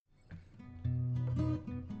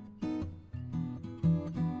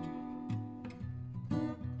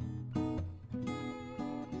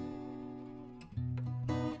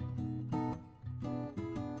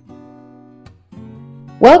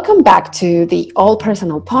Welcome back to the All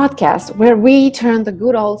Personal podcast, where we turn the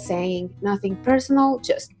good old saying, nothing personal,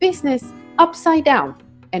 just business, upside down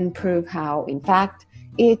and prove how, in fact,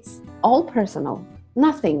 it's all personal.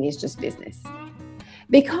 Nothing is just business.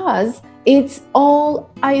 Because it's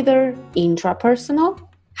all either intrapersonal,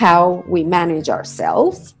 how we manage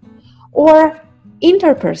ourselves, or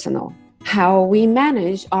interpersonal, how we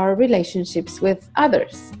manage our relationships with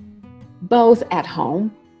others, both at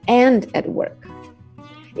home and at work.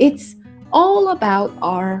 It's all about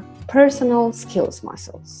our personal skills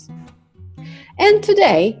muscles. And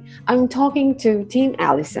today, I'm talking to Tim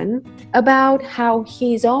Allison about how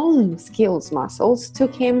his own skills muscles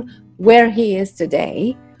took him where he is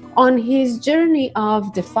today on his journey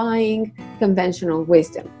of defying conventional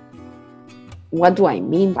wisdom. What do I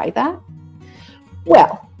mean by that?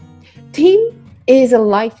 Well, Tim is a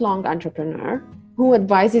lifelong entrepreneur who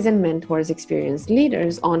advises and mentors experienced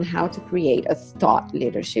leaders on how to create a thought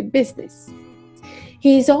leadership business.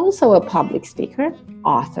 He is also a public speaker,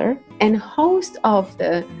 author, and host of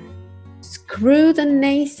the Screw the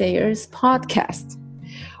Naysayers podcast,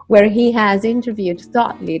 where he has interviewed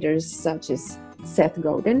thought leaders such as Seth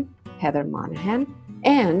Godin, Heather Monahan,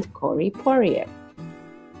 and Corey Poirier.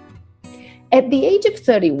 At the age of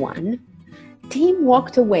 31, Tim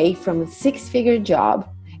walked away from a six-figure job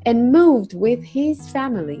and moved with his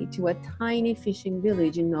family to a tiny fishing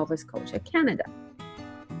village in Nova Scotia, Canada.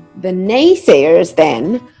 The naysayers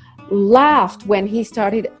then laughed when he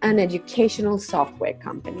started an educational software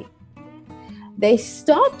company. They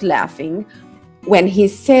stopped laughing when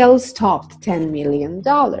his sales topped $10 million.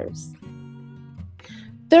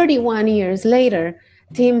 31 years later,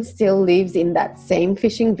 Tim still lives in that same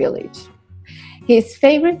fishing village. His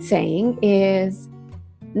favorite saying is,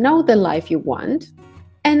 "Know the life you want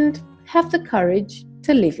and have the courage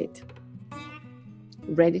to live it."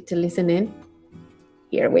 Ready to listen in?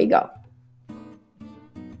 Here we go.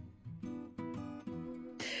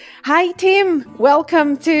 Hi, Tim.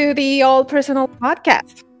 Welcome to the All Personal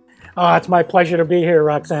podcast. Oh, it's my pleasure to be here,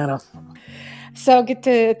 Roxana. So good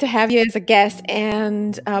to have you as a guest.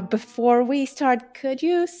 And before we start, could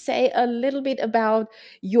you say a little bit about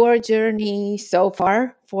your journey so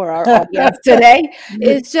far for our audience today?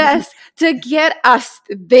 It's just to get us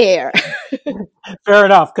there. Fair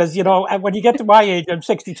enough, because when you get to my age, I'm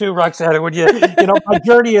 62, Roxana. My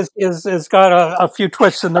journey is got a few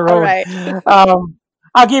twists in the road. Right.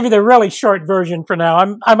 I'll give you the really short version for now.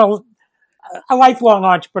 I'm a lifelong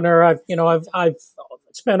entrepreneur. I've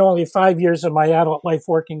spent only 5 years of my adult life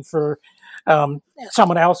working for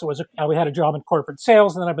someone else. We had a job in corporate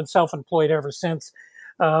sales, and then I've been self-employed ever since.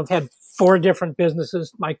 I've had 4 different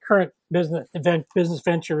businesses. My current business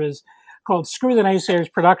venture is called Screw the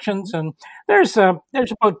Naysayers Productions, and there's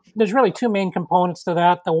really 2 main components to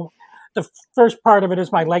that. The first part of it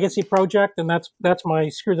is my legacy project, and that's my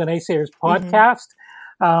Screw the Naysayers podcast,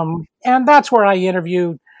 and that's where I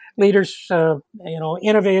interview leaders,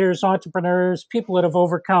 innovators, entrepreneurs, people that have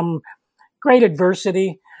overcome great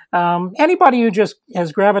adversity. Anybody who just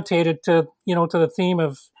has gravitated to the theme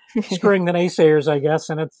of screwing the naysayers, I guess.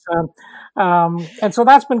 And and so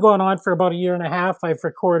that's been going on for about a year and a half. I've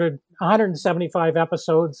recorded 175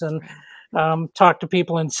 episodes and talked to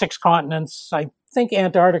people in 6 continents. I think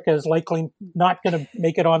Antarctica is likely not going to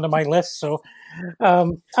make it onto my list. So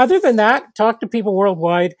other than that, talk to people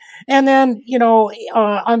worldwide. And then,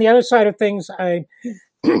 on the other side of things, I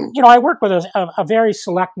work with a very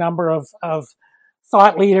select number of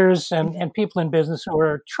thought leaders and people in business who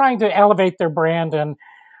are trying to elevate their brand and,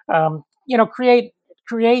 create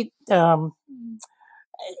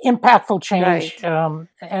impactful change. Right.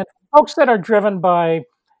 And folks that are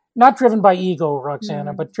not driven by ego,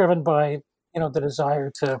 Roxana, but driven by, the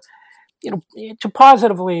desire to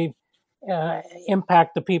positively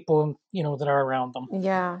impact the people, that are around them.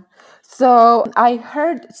 Yeah. So I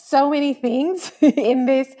heard so many things in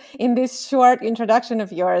this short introduction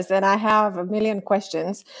of yours, and I have a million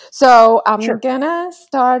questions. So I'm gonna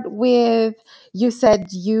start with, you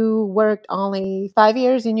said you worked only 5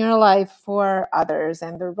 years in your life for others,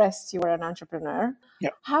 and the rest you were an entrepreneur. Yeah.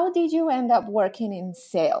 How did you end up working in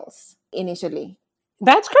sales initially?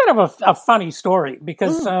 That's kind of a funny story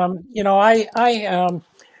because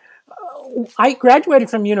I graduated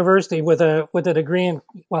from university with a degree in,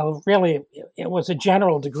 well, really, it was a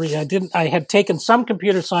general degree. I had taken some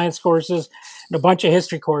computer science courses and a bunch of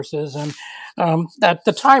history courses. And at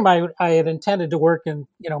the time I had intended to work in,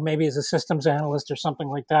 maybe as a systems analyst or something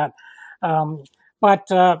like that. But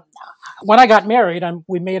when I got married,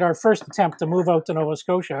 we made our first attempt to move out to Nova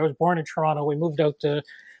Scotia. I was born in Toronto. We moved out to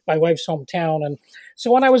my wife's hometown. And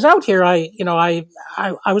so when I was out here, I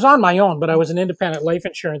was on my own, but I was an independent life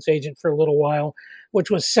insurance agent for a little while, which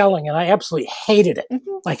was selling, and I absolutely hated it.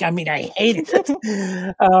 Mhm. Like, I mean, I hated it.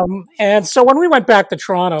 And so when we went back to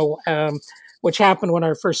Toronto, which happened when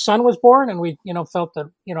our first son was born, and we, felt that,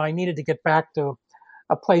 I needed to get back to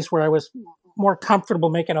a place where I was more comfortable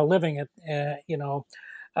making a living at,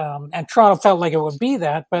 and Toronto felt like it would be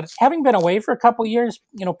that. But having been away for a couple of years,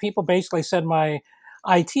 people basically said my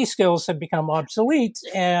IT skills had become obsolete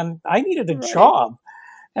and I needed a Right. job.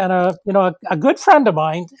 And a good friend of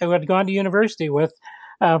mine who had gone to university with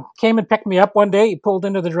came and picked me up one day. He pulled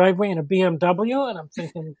into the driveway in a BMW, and I'm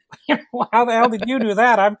thinking, well, how the hell did you do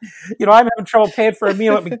that? I'm having trouble paying for a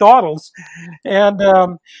meal at McDonald's, and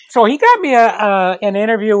so he got me an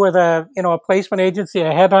interview with a placement agency,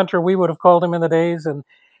 a headhunter, we would have called him in the days, and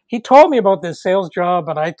he told me about this sales job,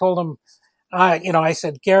 and I told him, I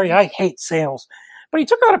said, Gary, I hate sales, but he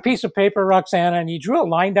took out a piece of paper, Roxana, and he drew a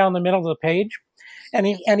line down the middle of the page. And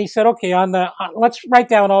he said, okay, let's write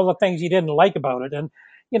down all the things you didn't like about it. And,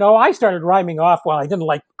 I started rhyming off, well, I didn't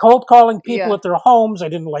like cold calling people at their homes. I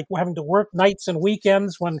didn't like having to work nights and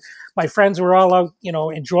weekends when my friends were all out,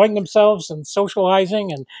 enjoying themselves and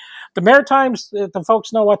socializing. And the Maritimes, the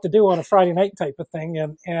folks know what to do on a Friday night type of thing.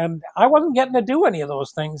 And I wasn't getting to do any of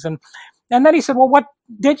those things. And then he said, well, what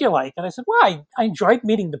did you like? And I said, well, I enjoyed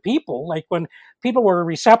meeting the people. Like when people were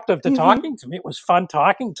receptive to talking to me, it was fun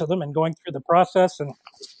talking to them and going through the process. And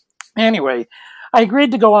anyway, I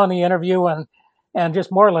agreed to go on the interview and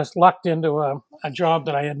just more or less lucked into a job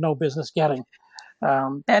that I had no business getting.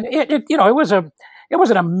 And it was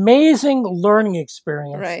an amazing learning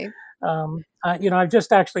experience. Right. I've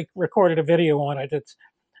just actually recorded a video on it. It's,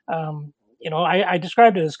 I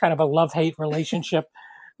described it as kind of a love-hate relationship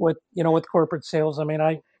with corporate sales. I mean,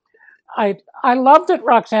 I loved it,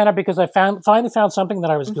 Roxana, because I finally found something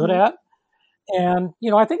that I was good at. And,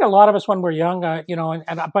 I think a lot of us when we're young,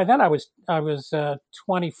 and by then I was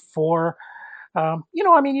 24.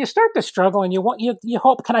 You start to struggle and you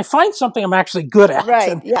hope, can I find something I'm actually good at? Right.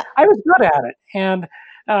 And Yeah. I was good at it. And,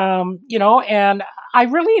 and I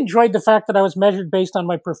really enjoyed the fact that I was measured based on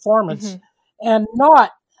my performance and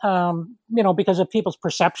not, because of people's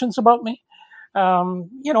perceptions about me. And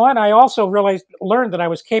I also learned that I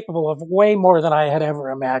was capable of way more than I had ever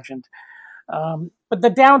imagined. But the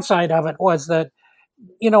downside of it was that,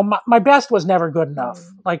 my best was never good enough.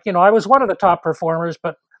 Like, I was one of the top performers,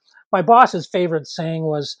 but my boss's favorite saying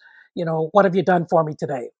was, what have you done for me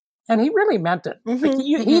today? And he really meant it. Like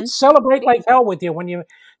he'd celebrate like hell with you when you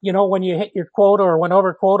hit your quota or went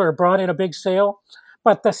over quota or brought in a big sale.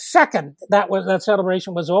 But the second that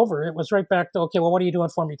celebration was over, it was right back to, okay, well, what are you doing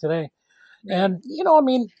for me today? And,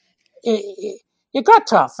 it got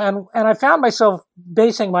tough. And I found myself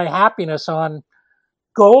basing my happiness on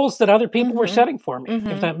goals that other people were setting for me,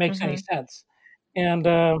 if that makes any sense. And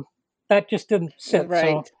that just didn't sit.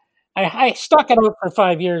 Right. So I stuck it out for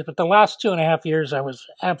 5 years, but the last 2.5 years, I was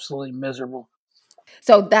absolutely miserable.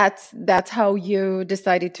 So that's how you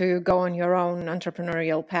decided to go on your own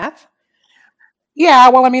entrepreneurial path? Yeah.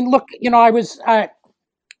 Well, I mean, look, I was...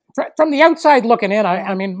 from the outside looking in,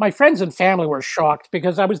 I mean, my friends and family were shocked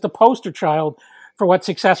because I was the poster child for what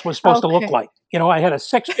success was supposed to look like. I had a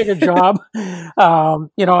 6-figure job, and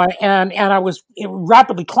I was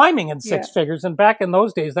rapidly climbing in 6 figures. And back in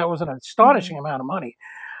those days, that was an astonishing amount of money.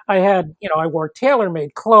 I had, I wore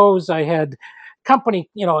tailor-made clothes. I had company,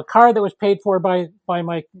 a car that was paid for by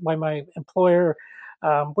my employer.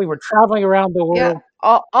 We were traveling around the world.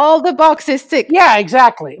 Yeah, all the boxes ticked. Yeah,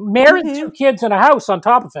 exactly. Married, 2 kids and a house on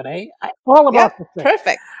top of it, eh? All about the thing.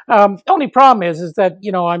 Perfect. The only problem is that,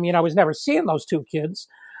 I was never seeing those 2 kids.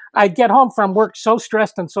 I'd get home from work so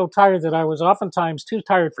stressed and so tired that I was oftentimes too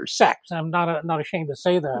tired for sex. I'm not ashamed to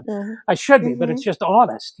say that. I should be, but it's just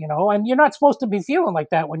honest, and you're not supposed to be feeling like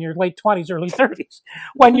that when you're late 20s, early 30s,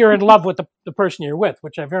 when you're in love with the person you're with,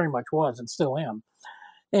 which I very much was and still am.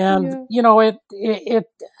 And,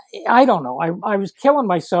 I don't know. I was killing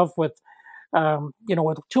myself with,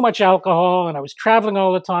 with too much alcohol, and I was traveling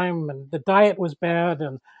all the time, and the diet was bad.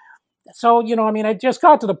 And so, I just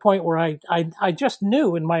got to the point where I just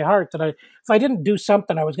knew in my heart that if I didn't do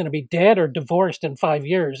something, I was going to be dead or divorced in 5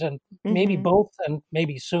 years, and maybe both, and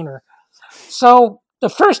maybe sooner. So the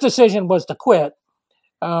first decision was to quit.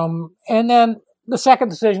 And then the second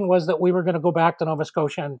decision was that we were going to go back to Nova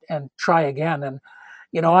Scotia and try again. And,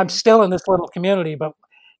 I'm still in this little community, but,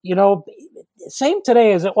 same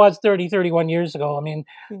today as it was 30, 31 years ago. I mean,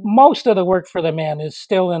 most of the work for the men is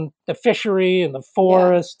still in the fishery and the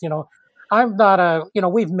forest. I'm not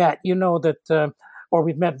we've met, that, or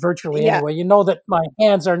we've met virtually anyway. That my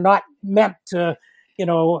hands are not meant to,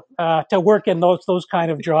 to work in those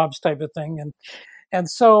kind of jobs type of thing. And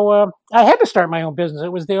so I had to start my own business.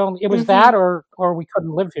 It was that, Mm-hmm. or we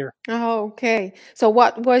couldn't live here. Oh, okay. So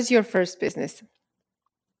what was your first business?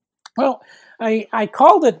 Well, I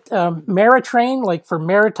called it Maritrain, like for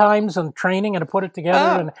maritimes and training, and to put it together.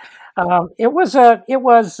 Oh. And it was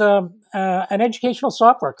an educational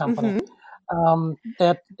software company Mm-hmm.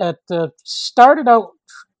 that started out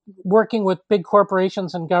working with big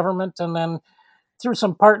corporations and government, and then through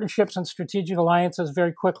some partnerships and strategic alliances,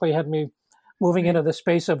 very quickly had me moving Right. into the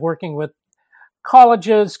space of working with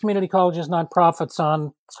colleges, community colleges, nonprofits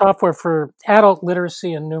on software for adult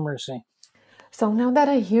literacy and numeracy. So now that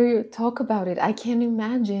I hear you talk about it, I can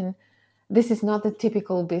imagine this is not the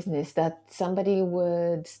typical business that somebody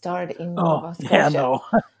would start in Oh, Nova yeah, Scotia. no.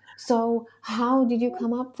 So how did you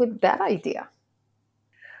come up with that idea?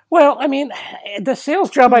 Well, I mean, the sales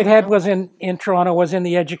job I'd had Mm-hmm. was in Toronto, was in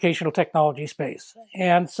the educational technology space.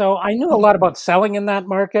 And so I knew a lot about selling in that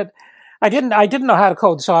market. I didn't know how to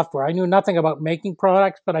code software. I knew nothing about making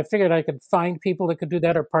products, but I figured I could find people that could do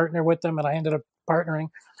that or partner with them, and I ended up partnering.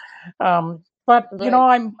 But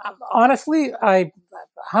Right. honestly, I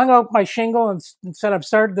hung out my shingle and said I've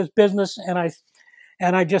started this business, and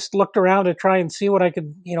I just looked around to try and see what I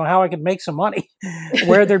could, how I could make some money,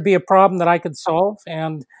 where there'd be a problem that I could solve.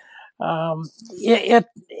 And um,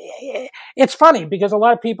 it's funny because a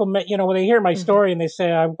lot of people, when they hear my Mhm. story and they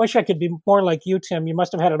say, "I wish I could be more like you, Tim. You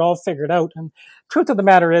must have had it all figured out." And truth of the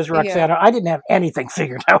matter is, Yeah. Roxana, I didn't have anything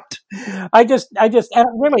figured out. And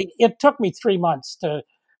really, it took me 3 months to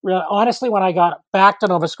really, honestly, when I got back to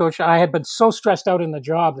Nova Scotia, I had been so stressed out in the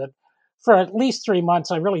job that for at least 3 months,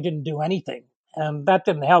 I really didn't do anything, and that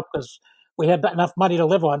didn't help because we had enough money to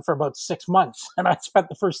live on for about 6 months, and I spent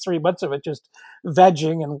the first 3 months of it just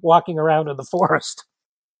vegging and walking around in the forest.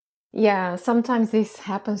 Yeah, sometimes this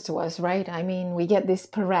happens to us, right? I mean, we get this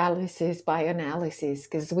paralysis by analysis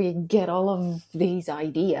because we get all of these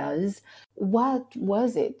ideas. What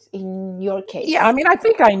was it in your Yeah, I case? mean, I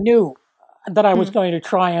think I knew that I was Mm. going to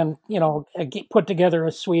try and put together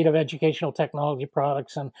a suite of educational technology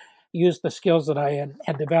products and use the skills that I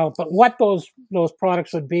had developed. But what those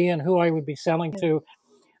products would be and who I would be selling Yeah. to,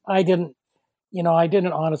 I didn't I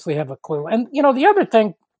didn't honestly have a clue. And the other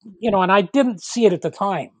thing, and I didn't see it at the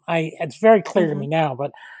time. It's very clear to Hmm. me now,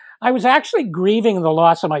 but I was actually grieving the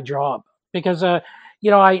loss of my job because you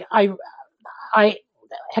know I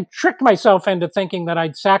had tricked myself into thinking that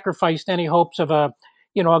I'd sacrificed any hopes of a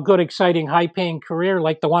good, exciting, high-paying career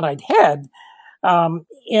like the one I'd had, and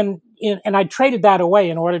I traded that away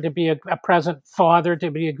in order to be a present father, to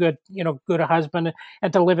be a good husband,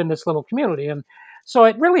 and to live in this little community. And so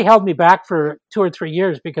it really held me back for 2 or 3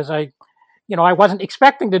 years because I wasn't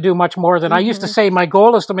expecting to do much more than I used to Hmm. say. My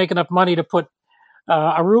goal is to make enough money to put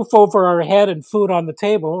a roof over our head and food on the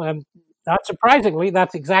table. And not surprisingly,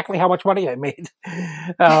 that's exactly how much money I made.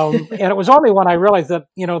 And it was only when I realized that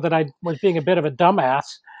I was being a bit of a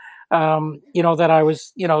dumbass, that I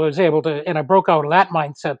was able to, and I broke out of that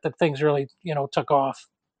mindset that things really, took off.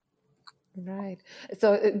 Right.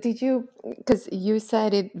 So, did you, because you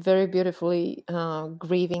said it very beautifully,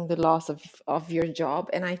 grieving the loss of your job.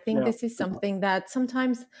 And I think Yeah. this is something that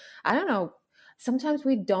sometimes, I don't know, sometimes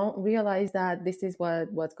we don't realize that this is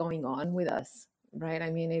what's going on with us, right?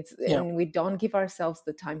 I mean, Yeah. and we don't give ourselves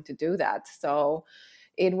the time to do that. So,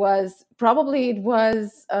 it was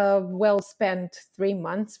a well spent 3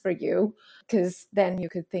 months for you, because then you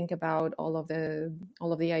could think about all of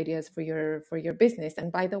the ideas for your business.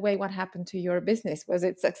 And by the way, what happened to your business? Was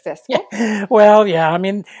it successful? Yeah. Well, yeah. I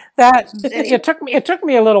mean, that it took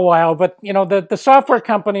me a little while, but the software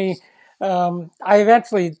company, I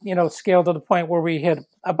eventually scaled to the point where we hit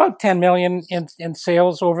about 10 million in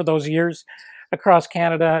sales over those years across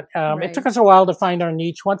Canada. It Right. took us a while to find our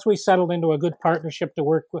niche. Once we settled into a good partnership to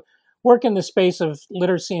work in the space of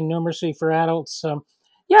literacy and numeracy for adults,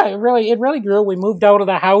 yeah, it really grew. We moved out of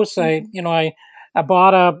the house. I Mhm. you know I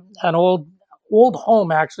bought an old home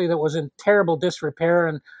actually that was in terrible disrepair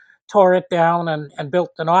and tore it down and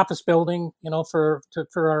built an office building, for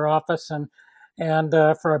our office and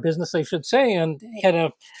for our business, I should say, and had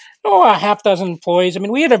a half dozen employees. I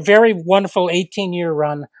mean, we had a very wonderful 18-year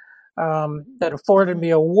run that afforded Mhm. me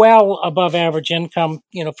a well above average income,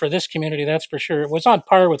 for this community. That's for sure. It was on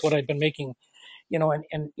par with what I'd been making, in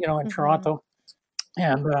Mhm. Toronto.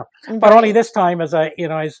 And but only Right. this time, as I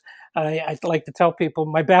like to tell people,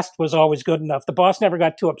 my best was always good enough. The boss never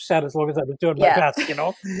got too upset as long as I was doing my Yeah. best.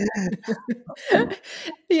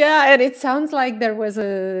 Yeah, and it sounds like there was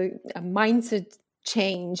a mindset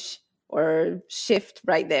change or shift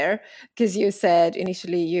right there, because you said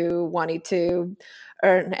initially you wanted to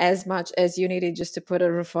earn as much as you needed just to put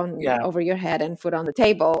a roof on Yeah. over your head and food on the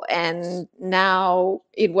table, and now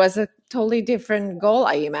it was a totally different goal,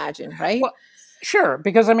 I imagine, right? Well, sure,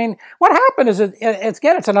 because I mean, what happened is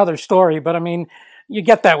it's another story, but I mean, you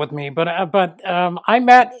get that with me. But I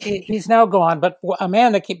met he's now gone, but a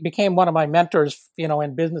man that became one of my mentors,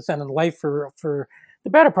 in business and in life for the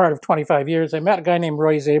better part of 25 years. I met a guy named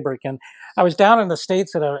Roy Zabrik, and I was down in the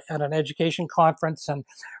States at an education conference, and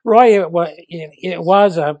Roy it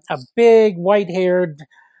was a big white haired,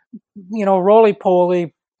 roly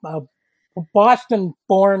poly, Boston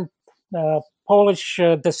born. Polish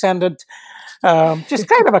descendant, just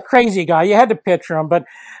kind of a crazy guy. You had to picture him, but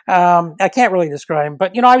I can't really describe him.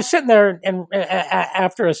 But I was sitting there and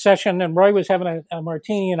after a session, and Roy was having a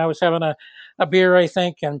martini, and I was having a beer, I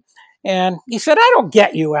think, and he said, "I don't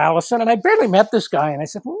get you, Allison." And I barely met this guy, and I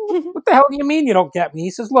said, "What the hell do you mean you don't get me?"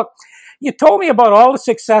 He says, "Look, you told me about all the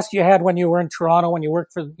success you had when you were in Toronto, when you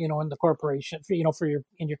worked for in the corporation, for your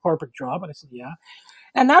corporate job." And I said, "Yeah."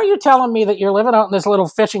 And now you're telling me that you're living out in this little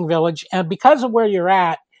fishing village, and because of where you're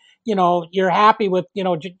at, you're happy with,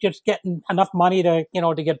 just getting enough money to,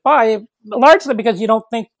 to get by, largely because you don't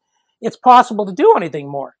think it's possible to do anything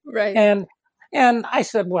more. Right. And I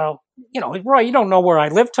said, well, Roy, you don't know where I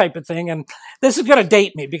live, type of thing. And this is going to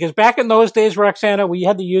date me, because back in those days, Roxana, we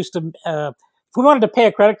had to use to, if we wanted to pay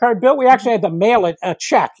a credit card bill, we actually had to mail it, a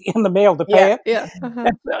check in the mail to pay it. Yeah. Uh-huh.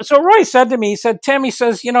 And so Roy said to me, he said, "Tim," he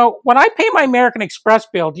says, "when I pay my American Express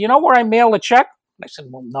bill, do you know where I mail the check?" And I said,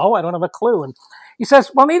 "Well, no, I don't have a clue." And he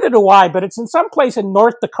says, "Well, neither do I, but it's in some place in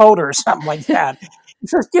North Dakota or something like that." He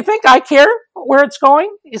says, "Do you think I care where it's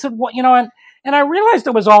going?" He said, "Well, and I realized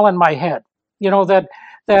it was all in my head,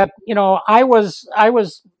 that it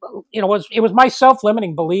was my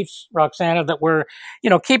self-limiting beliefs, Roxana, that were,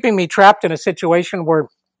 keeping me trapped in a situation where,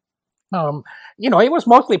 it was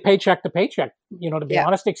mostly paycheck to paycheck, to be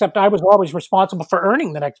honest, except I was always responsible for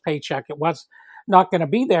earning the next paycheck. It was not going to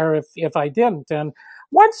be there if I didn't. And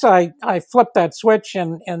once I flipped that switch,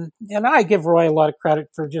 and I give Roy a lot of credit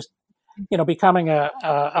for just, becoming a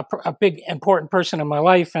big important person in my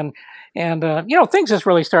life, and things just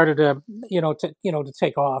really started to, to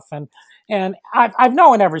take off, and I've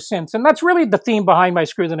known ever since. And that's really the theme behind my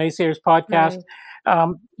Screw the Naysayers podcast. Right.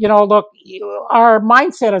 Look, our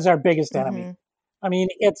mindset is our biggest enemy. Mm-hmm. I mean,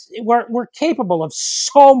 we're capable of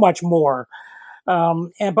so much more,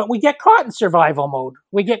 but we get caught in survival mode.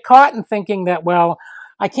 We get caught in thinking that, well,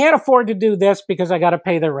 I can't afford to do this because I got to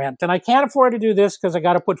pay the rent, and I can't afford to do this because I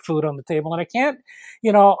got to put food on the table, and I can't,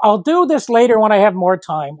 I'll do this later when I have more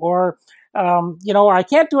time, or or I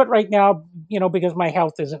can't do it right now, because my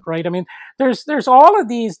health isn't right. I mean, there's all of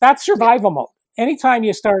these. That's survival mode. Anytime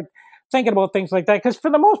you start thinking about things like that, because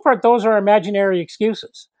for the most part, those are imaginary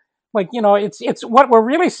excuses. Like, it's what we're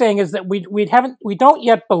really saying is that we don't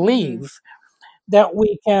yet believe that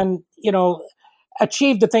we can,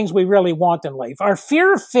 achieve the things we really want in life. Our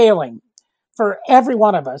fear of failing for every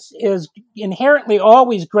one of us is inherently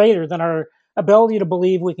always greater than our ability to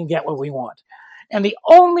believe we can get what we want. And the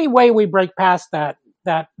only way we break past that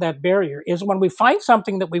barrier is when we find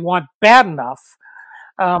something that we want bad enough,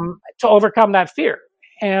 to overcome that fear.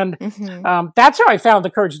 And that's how I found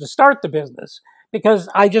the courage to start the business, because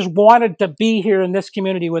I just wanted to be here in this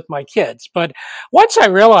community with my kids. But once I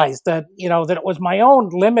realized that, that it was my own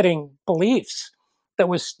limiting beliefs that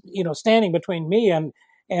was, standing between me and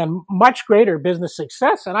much greater business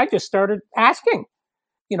success, and I just started asking.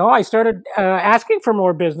 I started asking for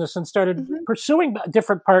more business, and started pursuing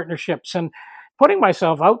different partnerships, and putting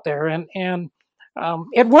myself out there, and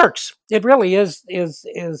it works. It really is in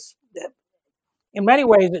many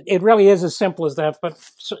ways, it really is as simple as that. But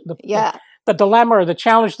the dilemma, or the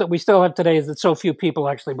challenge that we still have today, is that so few people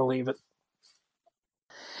actually believe it.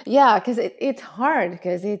 Yeah, because it's hard,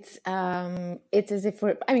 because it's as if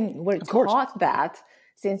we're taught that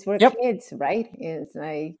since we're kids, right? It's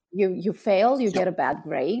like you fail, you get a bad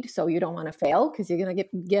grade, so you don't want to fail because you're gonna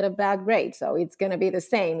get a bad grade. So it's gonna be the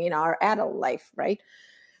same in our adult life, right?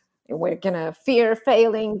 We're gonna fear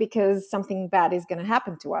failing because something bad is gonna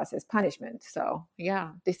happen to us as punishment. So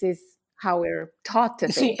yeah, this is how we're taught to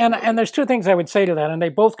think. And there's two things I would say to that, and they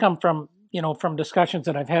both come from from discussions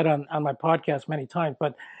that I've had on my podcast many times.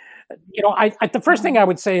 But the first thing I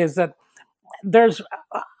would say is that there's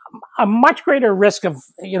a much greater risk of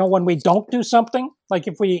when we don't do something. Like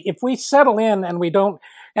if we settle in and we don't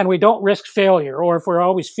risk failure, or if we're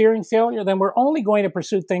always fearing failure, then we're only going to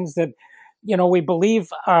pursue things that we believe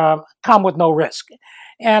come with no risk.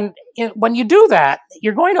 And when you do that,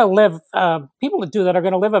 you're going to live. People that do that are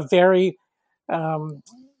going to live a very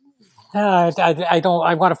I don't.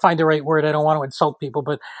 I want to find the right word. I don't want to insult people,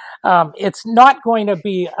 but it's not going to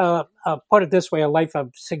be put it this way, a life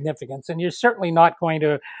of significance, and you're certainly not going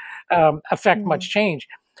to affect Mm-hmm. much change.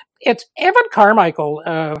 It's Evan Carmichael,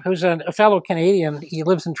 who's a fellow Canadian. He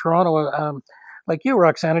lives in Toronto, like you,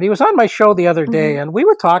 Roxanne. And he was on my show the other day, Mm-hmm. and we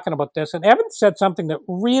were talking about this. And Evan said something that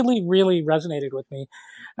really, really resonated with me,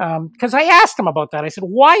 because I asked him about that. I said,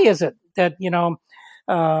 "Why is it that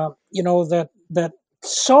that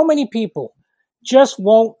so many people just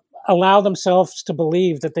won't allow themselves to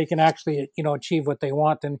believe that they can actually achieve what they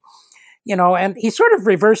want?" And he sort of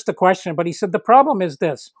reversed the question, but he said the problem is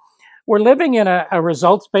this: we're living in a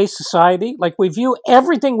results-based society. Like, we view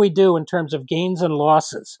everything we do in terms of gains and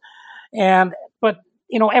losses. And but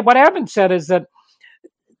and what Evan said is that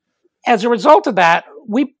as a result of that,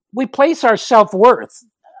 we place our self-worth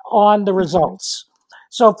on the Mm-hmm. results.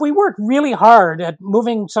 So if we work really hard at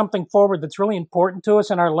moving something forward that's really important to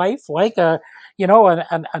us in our life, like a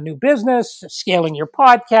new business, scaling your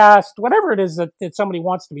podcast, whatever it is that somebody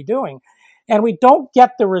wants to be doing, and we don't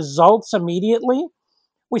get the results immediately,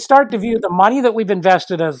 we start to view Mm-hmm. the money that we've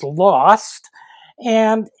invested as lost,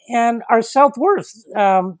 and our self-worth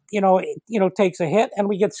takes a hit, and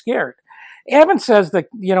we get scared. Evan says that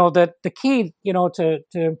that the key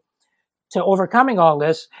to overcoming all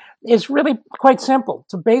this is really quite simple: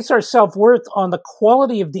 to base our self-worth on the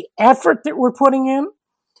quality of the effort that we're putting in,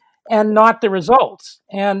 and not the results.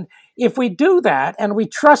 And if we do that, and we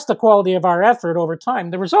trust the quality of our effort over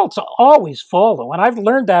time, the results always follow. And I've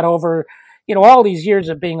learned that over all these years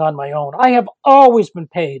of being on my own. I have always been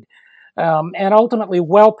paid, and ultimately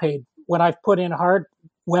well paid, when I've put in hard,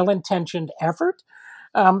 well-intentioned effort.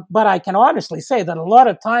 But I can honestly say that a lot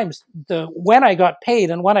of times, the when I got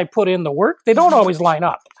paid and when I put in the work, they don't Mm-hmm. always line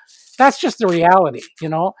up. That's just the reality.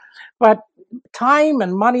 But time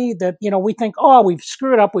and money that we think, oh, we've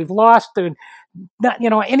screwed up, we've lost, and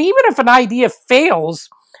and even if an idea fails,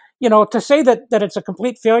 to say that it's a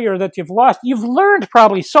complete failure, that you've lost, you've learned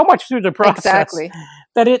probably so much through the process Exactly.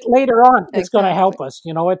 that it later on it's going to Exactly. help us.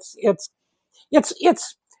 It's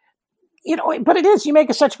but it is, you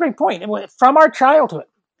make such a great point. From our childhood,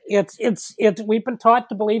 it's we've been taught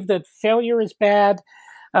to believe that failure is bad,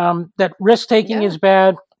 that risk taking Yeah. is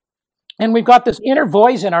bad, and we've got this inner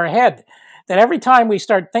voice in our head that every time we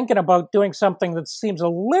start thinking about doing something that seems a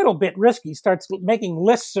little bit risky, starts making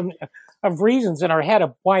lists of reasons in our head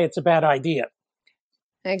of why it's a bad idea.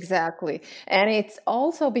 Exactly. And it's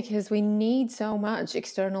also because we need so much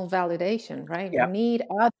external validation, right? We Yeah, need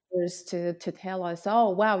others to tell us,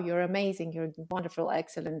 "Oh, wow, you're amazing, you're wonderful,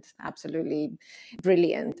 excellent, absolutely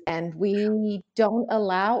brilliant." And we don't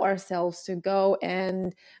allow ourselves to go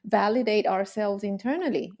and validate ourselves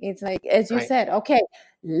internally. It's like, as you right. said, okay,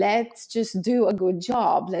 let's just do a good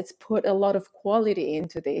job. Let's put a lot of quality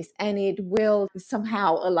into this, and it will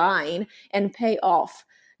somehow align and pay off,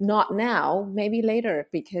 not now, maybe later,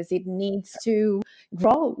 because it needs to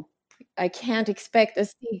grow. I can't expect a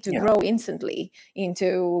seed to Yeah, grow instantly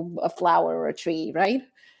into a flower or a tree, right?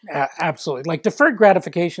 absolutely. Like, deferred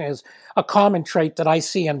gratification is a common trait that I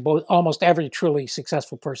see in almost every truly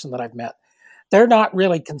successful person that I've met. They're not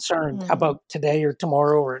really concerned Mhm. about today or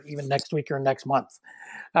tomorrow or even next week or next month.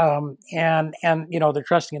 And they're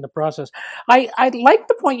trusting in the process. I like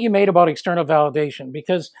the point you made about external validation,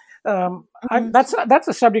 because Mhm. that's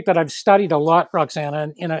a subject that I've studied a lot,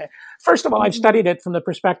 Roxana. And first of all, I've Mhm. studied it from the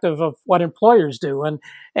perspective of what employers do,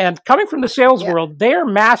 and coming from the sales Yeah. world, they are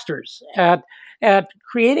masters at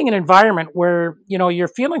creating an environment where your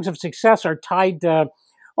feelings of success are tied to,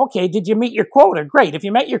 okay, did you meet your quota? Great. If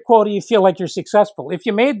you met your quota, you feel like you're successful. If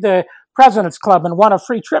you made the President's Club and won a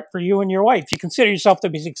free trip for you and your wife, you consider yourself to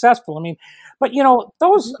be successful. I mean, but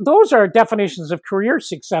those Mhm. those are definitions of career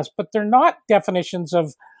success, but they're not definitions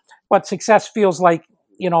of what success feels like,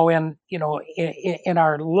 in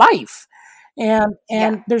our life. Yeah.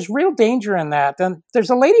 And there's real danger in that. And there's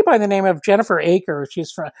a lady by the name of Jennifer Aker.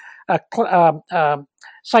 She's from a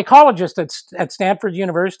psychologist at Stanford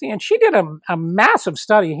University, and she did a massive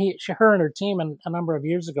study. Her and her team, a number of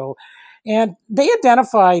years ago, and they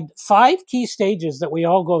identified 5 key stages that we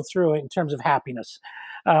all go through in terms of happiness.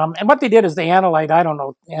 And what they did is they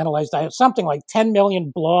analyzed something like 10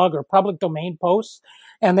 million blog or public domain posts,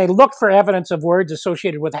 and they looked for evidence of words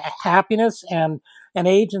associated with happiness and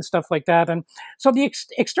age and stuff like that. And so the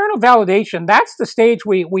external validation, that's the stage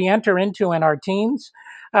we enter into in our teens.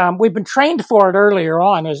 We've been trained for it earlier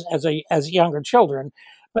on as younger children,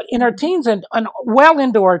 but in our Mhm. teens and well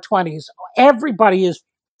into our 20s, everybody has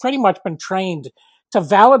pretty much been trained to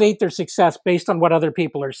validate their success based on what other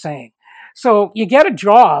people are saying. So you get a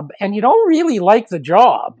job and you don't really like the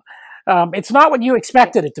job. It's not what you Yeah.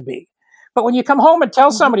 expected it to be. But when you come home and tell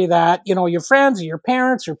Mhm. somebody that, your friends or your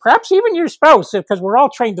parents or perhaps even your spouse, because we're all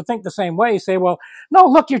trained to think the same way, say, well, no,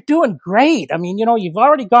 look, you're doing great. I mean, you've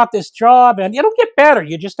already got this job and it'll get better.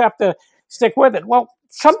 You just have to stick with it. Well,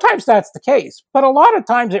 sometimes that's the case, but a lot of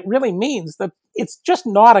times it really means that it's just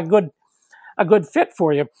not a good fit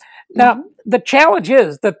for you. Now, Mhm. the challenge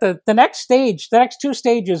is that the next stage, the next two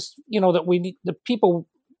stages, that we need, the people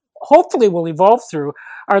hopefully will evolve through,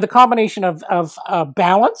 are the combination of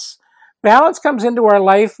balance. Balance comes into our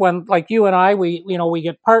life when, like you and I, we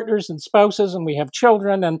get partners and spouses, and we have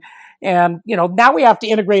children, and now we have to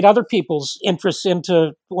integrate other people's interests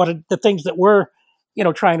into the things that we're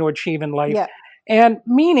trying to achieve in life. Yeah. And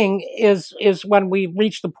meaning is when we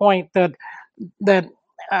reach the point that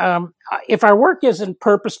if our work isn't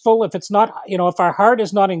purposeful, if it's not, if our heart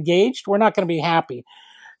is not engaged, we're not going to be happy.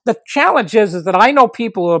 The challenge is that I know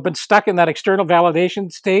people who have been stuck in that external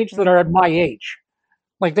validation stage that are at Mhm. my age.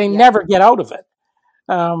 Like they Yeah. never get out of it.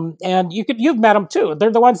 And you've met them too.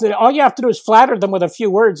 They're the ones that all you have to do is flatter them with a few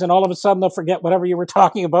words, and all of a sudden they'll forget whatever you were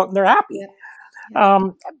talking about, and they're happy. Yeah. Yeah.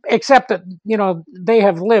 Except that they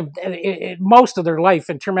have lived most of their life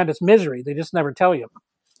in tremendous misery. They just never tell you.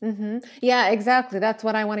 Yeah, exactly. That's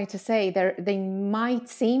what I wanted to say. They might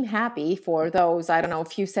seem happy for those, I don't know, a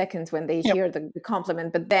few seconds when they Yep. hear the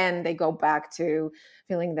compliment, but then they go back to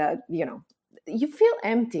feeling that, you feel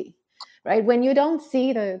empty, right? When you don't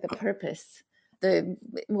see the purpose,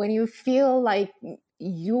 when you feel like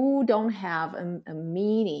you don't have a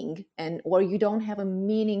meaning or you don't have a,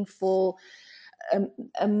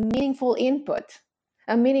 a meaningful input,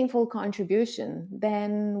 a meaningful contribution,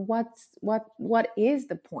 then what is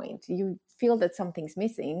the point? You feel that something's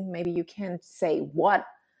missing. Maybe you can't say what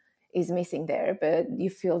is missing there, but you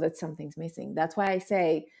feel that something's missing. That's why I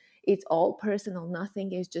say it's all personal.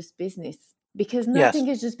 Nothing is just business, because Yes. nothing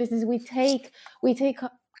is just business. We take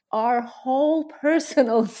our whole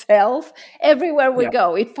personal self everywhere we Yeah.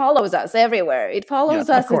 go. It follows us everywhere. It Yeah. follows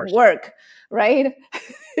Of us at course. work, right?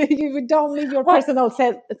 You don't leave your Well, personal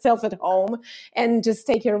self at home and just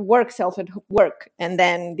take your work self at work, and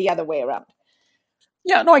then the other way around.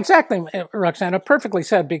 yeah, no, exactly, Roxana, perfectly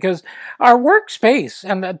said, because our workspace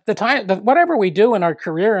and the time, whatever we do in our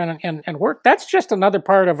career and work, that's just another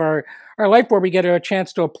part of our life where we get a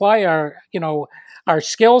chance to apply our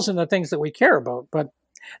skills and the things that we care about. But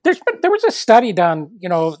there was a study done,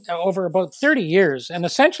 over about 30 years, and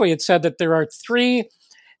essentially it said that there are three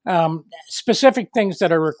specific things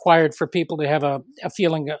that are required for people to have a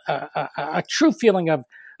feeling, a true feeling of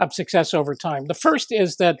success over time. The first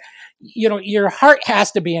is that your heart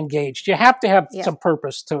has to be engaged. You have to have Yeah. some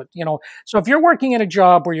purpose to it. So if you're working in a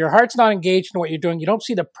job where your heart's not engaged in what you're doing, you don't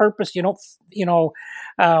see the purpose. You don't,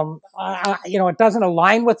 it doesn't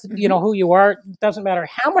align with who you are. It doesn't matter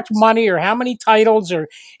how much money or how many titles or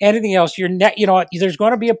anything else. There's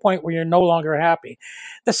going to be a point where you're no longer happy.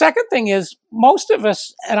 The second thing is most of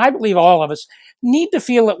us, and I believe all of us, need to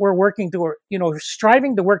feel that we're working to,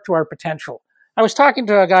 striving to work to our potential. I was talking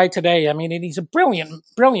to a guy today. I mean, and he's a brilliant,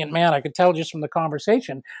 brilliant man. I could tell just from the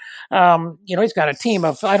conversation. He's got a team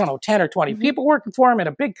of, I don't know, 10 or 20 Mm-hmm. people working for him in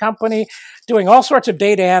a big company, doing all sorts of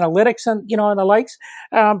data analytics and the likes.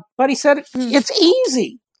 But he said it's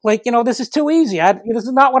easy. Like, this is too easy. This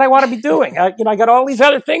is not what I want to be doing. I got all these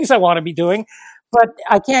other things I want to be doing, but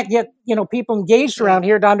I can't get, people engaged Yeah. around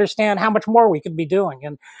here to understand how much more we could be doing.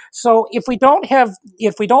 And so if we don't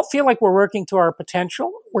feel like we're working to our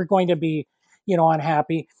potential, we're going to be,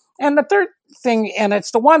 unhappy. And the third thing, and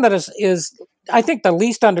it's the one that is I think the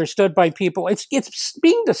least understood by people. It's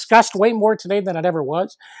being discussed way more today than it ever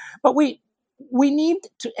was. But we need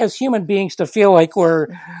to, as human beings, to feel like we're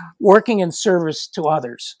working in service to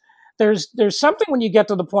others. There's something when you get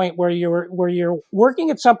to the point where you're working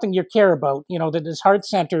at something you care about, that is heart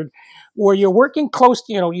centered, where you're working close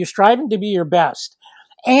to, you're striving to be your best,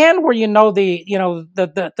 and where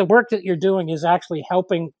the work that you're doing is actually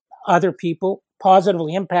helping other people,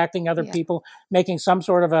 positively impacting other Yeah. people, making some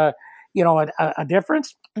sort of a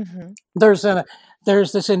difference. Mm-hmm.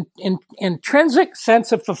 There's this intrinsic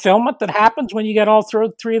sense of fulfillment that happens when you get all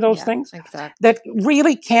through three of those Yeah, things exactly. that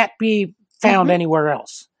really can't be found Mm-hmm. anywhere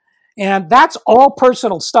else. And that's all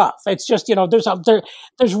personal stuff. It's just,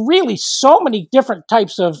 there's really so many different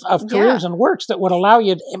types of careers Yeah. and works that would allow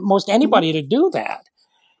most Mm-hmm. anybody to do that.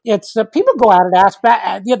 It's people go at it ass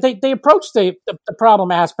back. They approach the problem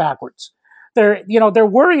ass backwards. They're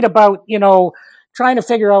worried about trying to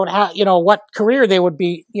figure out how what career they would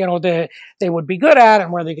be they would be good at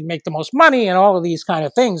and where they can make the most money and all of these kind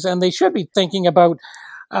of things. And they should be thinking about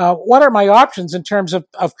what are my options in terms of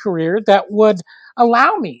career that would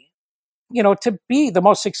allow me to be the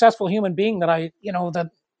most successful human being that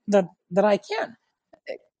that I can.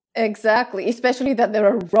 Exactly, especially that there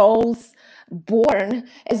are roles born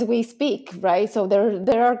as we speak, right? So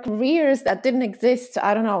there are careers that didn't exist,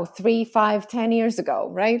 I don't know, 3, 5, 10 years ago,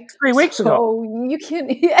 right? 3 weeks ago. So you can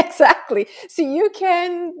exactly. So you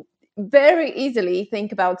can very easily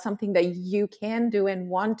think about something that you can do and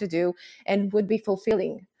want to do and would be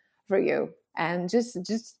fulfilling for you. And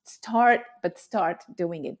just start, but start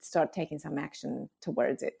doing it. Start taking some action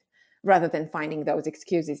towards it rather than finding those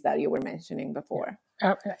excuses that you were mentioning before.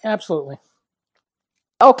 Absolutely.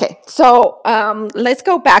 Okay, so let's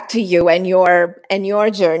go back to you and your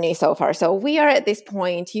journey so far. So we are at this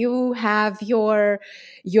point. You have your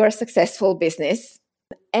successful business,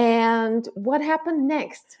 and what happened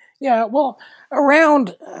next? Yeah, well,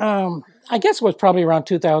 around, I guess it was probably around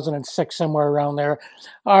 2006, somewhere around there.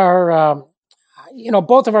 Our,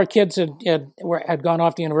 both of our kids had gone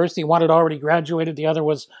off to university. One had already graduated. The other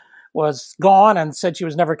was gone and said she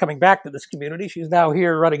was never coming back to this community. She's now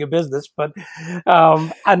here running a business, but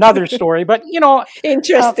another story. But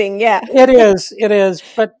Interesting, yeah. it is.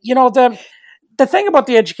 But the thing about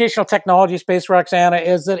the educational technology space, Roxana,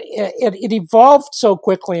 is that it evolved so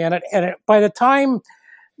quickly, and by the time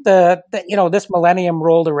this millennium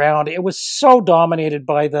rolled around, it was so dominated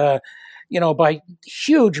by by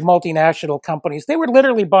huge multinational companies. They were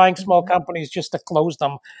literally buying small companies just to close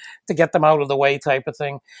them, to get them out of the way, type of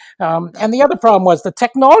thing. And the other problem was the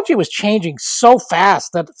technology was changing so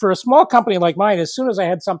fast that for a small company like mine, as soon as I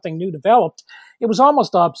had something new developed, it was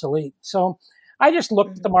almost obsolete. So I just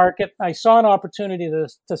looked at the market. I saw an opportunity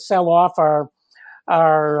to sell off our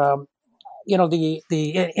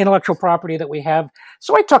the intellectual property that we have.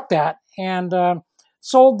 So I took that and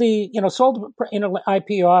sold the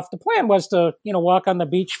IP off. The plan was to walk on the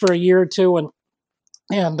beach for a year or two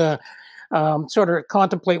and sort of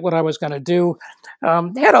contemplate what I was going to do.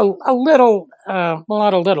 Had a little, well,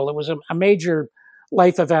 not a little. It was a major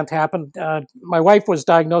life event happened. My wife was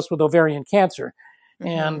diagnosed with ovarian cancer,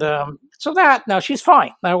 and so that now she's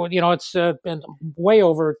fine. Now it's been way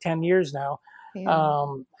over 10 years now.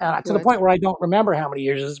 Yeah, To the point where I don't remember how many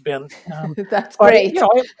years it's been. that's But great.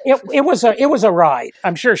 it was a ride.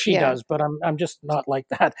 I'm sure she Yeah, does, but I'm just not like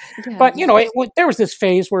that. yeah. But there was this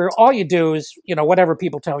phase where all you do is whatever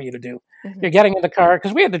people tell you to do. You're getting in the car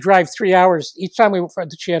because we had to drive 3 hours each time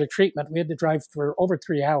she had a treatment. We had to drive for over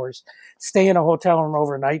 3 hours, stay in a hotel room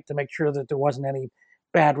overnight to make sure that there wasn't any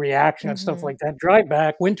bad reaction and stuff like that. Drive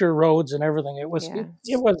back, winter roads and everything. It was Yeah.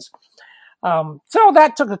 it was so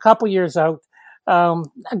that took a couple years out.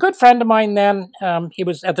 A good friend of mine then, he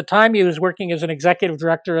was working as an executive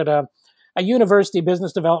director at a university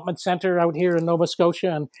business development center out here in Nova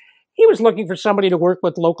Scotia, and he was looking for somebody to work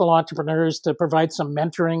with local entrepreneurs to provide some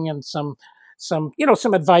mentoring and some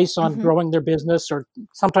advice on growing their business or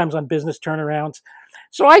sometimes on business turnarounds.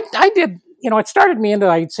 So I did, it started me into,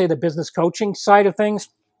 I'd say, the business coaching side of things,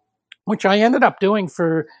 which I ended up doing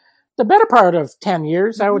for the better part of 10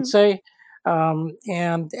 years, I would say. And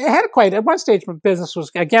it had at one stage, my business was,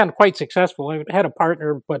 again, quite successful. I had a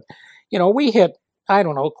partner, but, we hit, I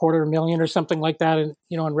don't know, $250,000 or something like that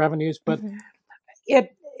in revenues. But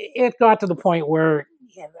it got to the point where,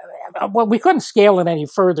 well, we couldn't scale it any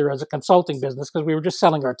further as a consulting business because we were just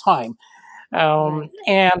selling our time.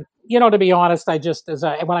 And, to be honest,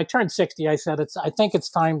 when I turned 60, I said, I think it's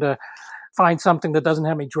time to find something that doesn't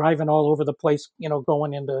have me driving all over the place,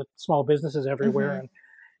 going into small businesses everywhere.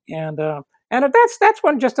 And that's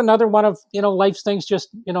when just another one of life's things just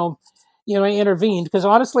intervened, because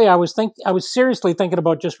honestly I was seriously thinking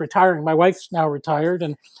about just retiring. My wife's now retired,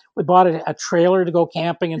 and we bought a trailer to go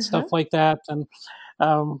camping and stuff like that. And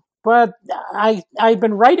but I'd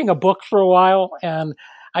been writing a book for a while, and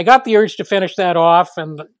I got the urge to finish that off,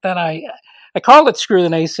 and then I called it Screw the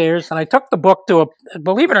Naysayers, and I took the book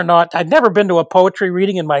believe it or not, I'd never been to a poetry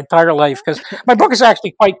reading in my entire life, because my book is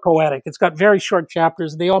actually quite poetic. It's got very short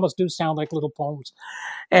chapters. They almost do sound like little poems.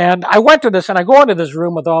 And I went to this, and I go into this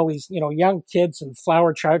room with all these, young kids and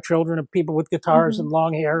flower children and people with guitars and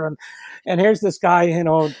long hair. And here's this guy,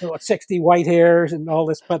 60 white hairs and all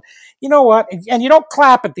this. But you know what? And you don't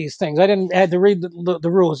clap at these things. I had to read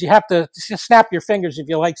the rules. You have to just snap your fingers if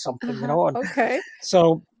you like something, Okay.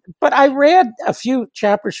 So, but I read a few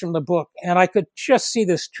chapters from the book, and I could just see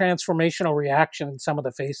this transformational reaction in some of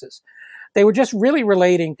the faces. They were just really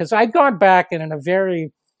relating, because I'd gone back and in a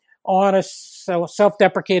very honest,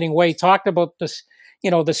 self-deprecating way talked about this,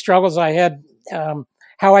 the struggles I had,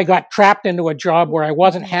 how I got trapped into a job where I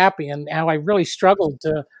wasn't happy, and how I really struggled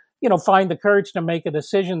to, find the courage to make a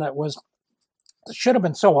decision that should have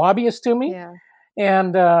been so obvious to me. Yeah.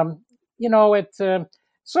 And,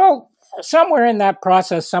 so somewhere in that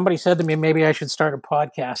process, somebody said to me, maybe I should start a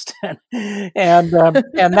podcast, and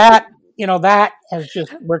that that has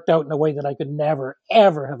just worked out in a way that I could never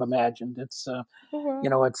ever have imagined.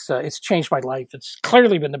 Wow. It's changed my life. It's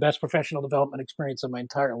clearly been the best professional development experience of my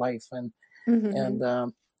entire life, Mhm.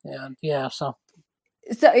 and and yeah, so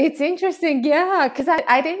So it's interesting, yeah, because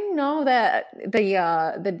I didn't know that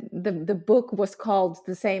the book was called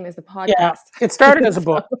the same as the yeah, podcast. it started as a So,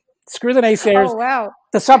 book. Screw the naysayers. oh wow.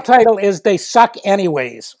 The subtitle is "They Suck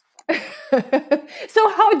Anyways." So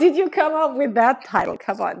how did you come up with that title?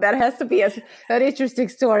 Come on, that has to be an interesting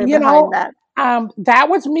story You behind know, that. that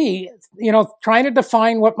was me. Trying to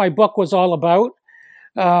define what my book was all about.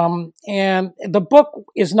 And the book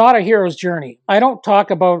is not a hero's journey. I don't talk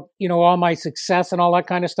about, all my success and all that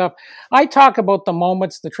kind of stuff. I talk about the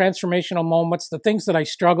moments, the transformational moments, the things that I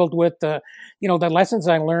struggled with, the lessons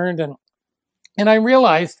I learned. And I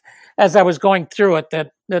realized as I was going through it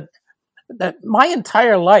that my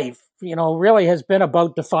entire life, really has been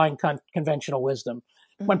about defying conventional wisdom.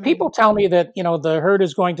 When Mhm. people tell me that, the herd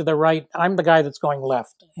is going to the right, I'm the guy that's going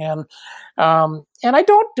left. And I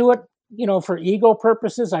don't do it, for ego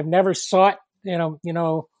purposes. I've never sought,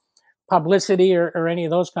 publicity or any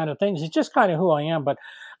of those kind of things. It's just kind of who I am. But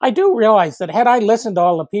I do realize that had I listened to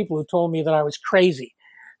all the people who told me that I was crazy,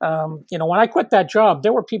 when I quit that job,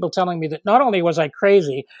 there were people telling me that not only was I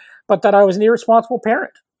crazy, but that I was an irresponsible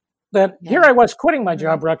parent. That here Yeah. I was quitting my Mhm.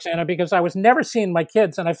 job, Roxana, because I was never seeing my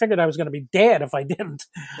kids, and I figured I was going to be dead if I didn't.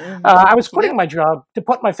 Mhm. I was quitting Yep. my job to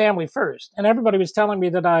put my family first, and everybody was telling me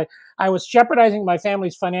that I was jeopardizing my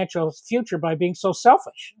family's financial future by being so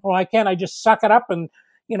selfish. Why can't I just suck it up and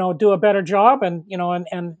do a better job and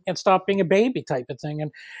and stop being a baby type of thing?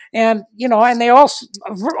 And they all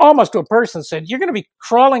almost to a person said, "You're going to be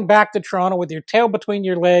crawling back to Toronto with your tail between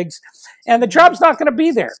your legs, and the Mhm. job's not going to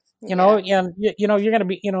be there." Yeah. And you're going to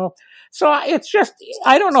be. So it's just,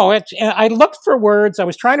 I don't know. I looked for words. I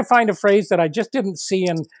was trying to find a phrase that I just didn't see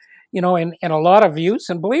in a lot of use.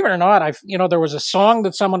 And believe it or not, there was a song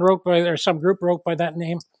that someone wrote or some group wrote by that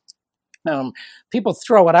name. Um, People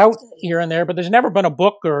throw it out here and there, but there's never been a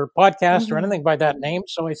book or podcast or Mhm. anything by that name.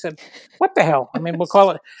 So I said, "What the hell?" I mean, we'll call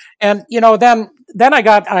it. And then I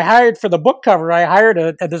hired for the book cover. I hired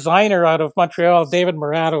a designer out of Montreal, David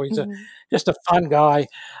Morato. He's Mhm. just a fun guy,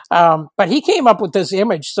 but he came up with this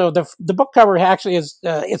image. So the book cover actually is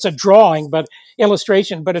it's a drawing, but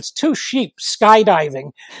illustration, but it's two sheep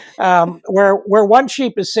skydiving, where one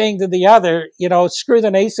sheep is saying to the other, "Screw the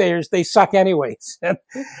naysayers, they suck anyways."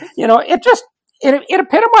 It just it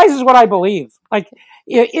epitomizes what I believe. Like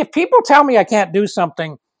if people tell me I can't do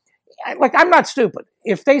something, like I'm not stupid.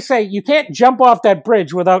 If they say you can't jump off that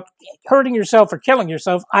bridge without hurting yourself or killing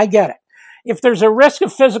yourself, I get it. If there's a risk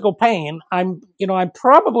of physical pain, I'm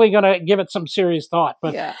probably going to give it some serious thought.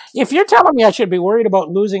 But Yeah. if you're telling me I should be worried about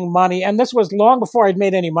losing money, and this was long before I'd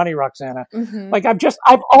made any money, Roxana, Mhm. like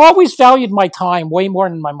I've always valued my time way more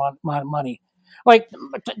than my money. Like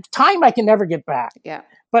time I can never get back. Yeah.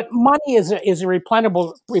 But money is a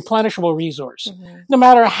replenishable resource. Mhm. No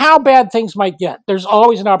matter how bad things might get, there's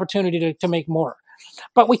always an opportunity to make more.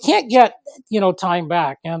 But we can't get time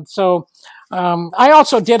back. And so I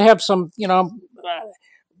also did have some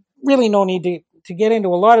really no need to get into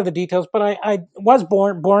a lot of the details. But I was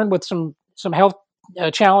born with some health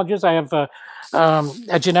challenges. I have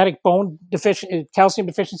a genetic calcium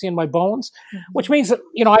deficiency in my bones, which Mhm. means that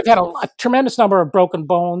I've had a tremendous number of broken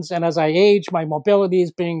bones, and as I age, my mobility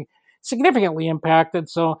is being significantly impacted.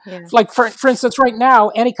 So, Yeah. like for instance, right now,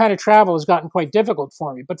 any kind of travel has gotten quite difficult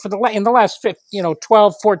for me. But in the last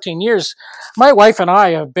 12, 14 years, my wife and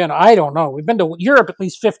I have been, I don't know, we've been to Europe at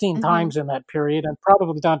least 15 Mhm. times in that period, and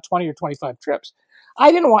probably done 20 or 25 trips.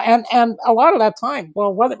 I didn't want, and a lot of that time,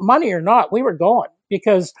 well, whether money or not, we were going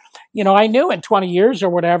because, I knew in 20 years or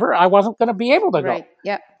whatever, I wasn't going to be able to go. Right.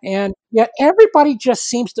 Yep. And yet everybody just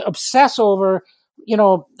seems to obsess over,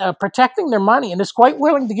 protecting their money and is quite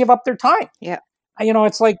willing to give up their time. Yep.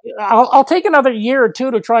 It's like, I'll take another year or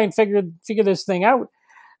two to try and figure this thing out.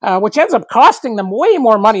 Which ends up costing them way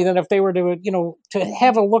more money than if they were to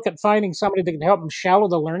have a look at finding somebody that can help them shallow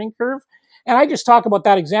the learning curve. And I just talk about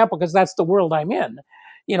that example because that's the world I'm in,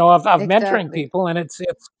 of mentoring Exactly. people. And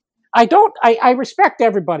I respect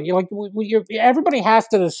everybody. Like everybody has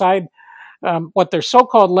to decide what their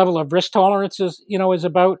so-called level of risk tolerance is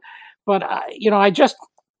about. But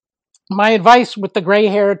my advice with the gray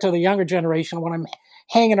hair to the younger generation when I'm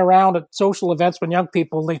hanging around at social events when young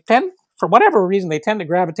people, they tend, for whatever reason, they tend to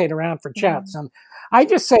gravitate around for chats. Mhm. And I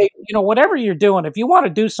just say, whatever you're doing, if you want to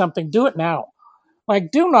do something, do it now. Like,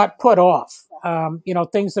 do not put off,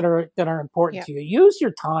 things that are important Yep. to you. Use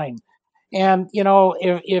your time. And,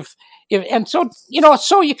 and so,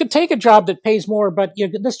 so you could take a job that pays more, but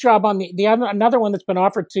this job on the other, another one that's been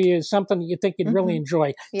offered to you is something that you think you'd really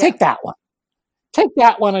enjoy. Yeah. Take that one. Take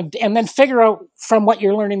that one and then figure out from what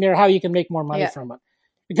you're learning there how you can make more money from it.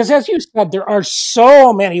 Because as you said, there are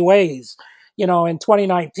so many ways, in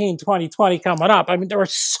 2019, 2020 coming up. I mean, there are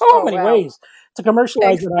so many ways to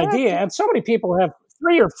commercialize an idea. And so many people have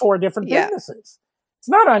 3 or 4 different businesses. It's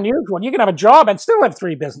not unusual. You can have a job and still have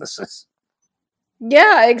 3 businesses.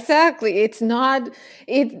 Yeah, exactly. It's not,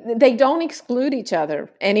 they don't exclude each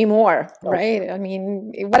other anymore, right? I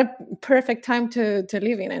mean, what a perfect time to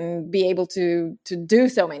live in and be able to do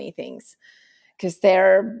so many things, because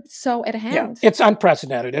they're so at hand. Yeah, it's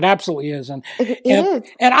unprecedented. It absolutely is. And it is.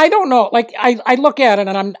 And I don't know, like I look at it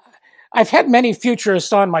and I've had many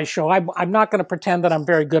futurists on my show. I'm not going to pretend that I'm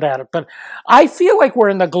very good at it, but I feel like we're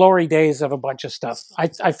in the glory days of a bunch of stuff.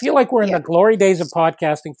 I feel like we're in the glory days of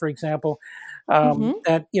podcasting, for example.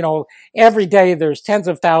 That, every day there's tens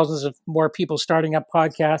of thousands of more people starting up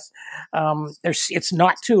podcasts. It's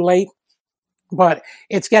not too late, but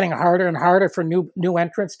it's getting harder and harder for new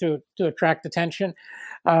entrants to attract attention.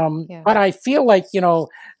 But I feel like,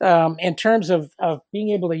 in terms of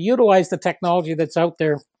being able to utilize the technology that's out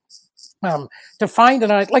there, to find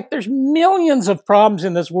there's millions of problems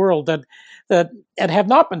in this world that have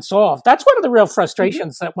not been solved. That's one of the real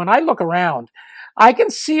frustrations that when I look around, I can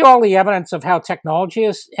see all the evidence of how technology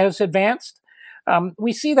has advanced.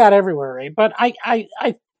 We see that everywhere, right? But I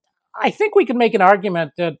think we can make an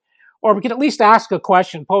argument that, or we can at least pose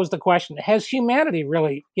the question, has humanity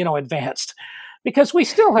really, advanced? Because we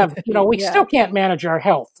still have, still can't manage our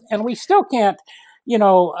health, and we still can't,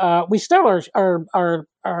 we still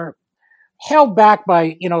are held back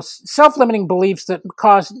by, self-limiting beliefs that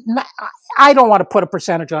cause, I don't want to put a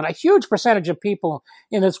percentage on it. A huge percentage of people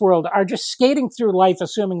in this world are just skating through life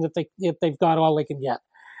assuming that they've got all they can get.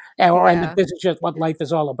 And that this is just what life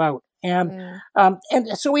is all about. And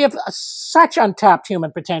so we have such untapped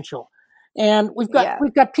human potential. And we've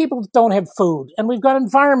got people that don't have food, and we've got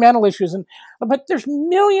environmental issues, but there's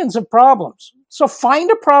millions of problems. So find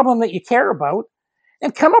a problem that you care about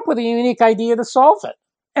and come up with a unique idea to solve it.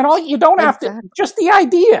 And you don't have to, just the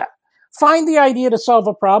idea. Find the idea to solve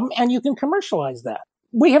a problem, and you can commercialize that.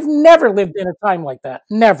 We have never lived in a time like that.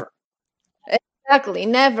 Never. Exactly.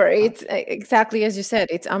 Never. It's exactly as you said,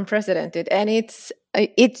 it's unprecedented. And it's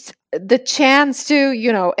the chance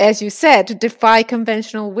to, as you said, to defy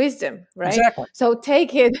conventional wisdom, right? Exactly. So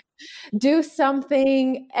take it, do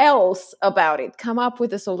something else about it, come up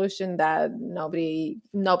with a solution that nobody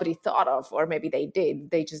thought of, or maybe they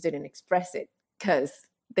did. They just didn't express it because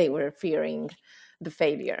they were fearing the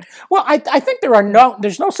failure. Well, I think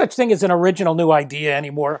there's no such thing as an original new idea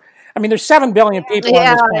anymore. I mean, there's 7 billion people on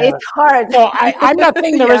this planet. It's hard. So I'm not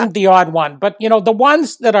saying there isn't the odd one, but the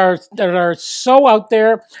ones that are so out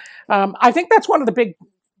there, I think that's one of the big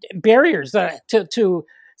barriers to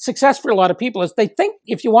success for a lot of people is they think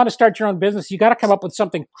if you want to start your own business, you got to come up with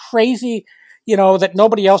something crazy, that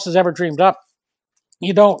nobody else has ever dreamed up.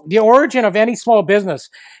 You don't. The origin of any small business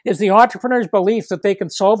is the entrepreneur's belief that they can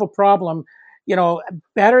solve a problem,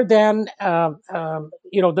 better than,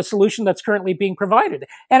 the solution that's currently being provided.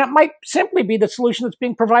 And it might simply be the solution that's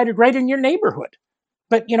being provided right in your neighborhood.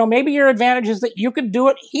 But, maybe your advantage is that you can do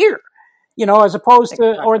it here, as opposed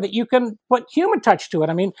to, or that you can put human touch to it.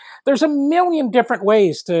 I mean, there's a million different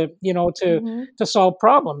ways to solve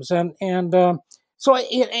problems. So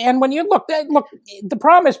when you look, the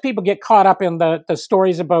problem is people get caught up in the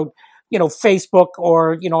stories about, Facebook,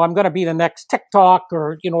 or, I'm going to be the next TikTok,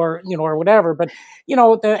 or, or whatever. But,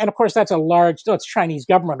 and of course that's it's Chinese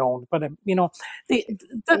government owned, but,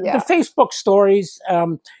 the Facebook stories,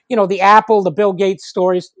 the Apple, the Bill Gates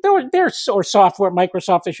stories, or software,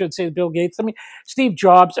 Microsoft, I should say, Bill Gates. I mean, Steve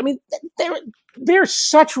Jobs. I mean, they're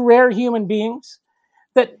such rare human beings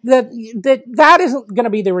that isn't going to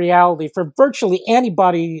be the reality for virtually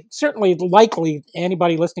anybody, certainly likely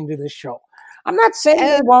anybody listening to this show. I'm not saying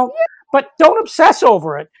they won't, but don't obsess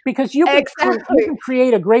over it, because you can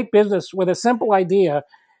create a great business with a simple idea,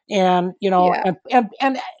 and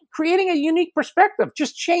and creating a unique perspective.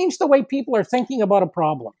 Just change the way people are thinking about a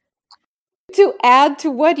problem. To add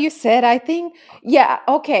to what you said, I think,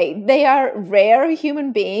 they are rare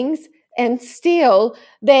human beings, and still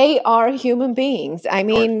they are human beings. I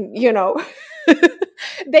mean,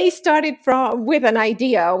 they started with an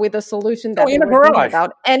idea, with a solution that they were thinking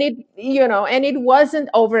about, and it wasn't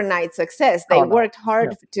overnight success. They worked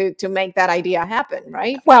hard to make that idea happen,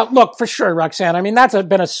 right? Well, look, for sure, Roxanne. I mean, that's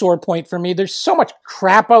been a sore point for me. There's so much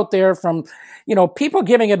crap out there from, people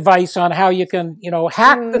giving advice on how you can,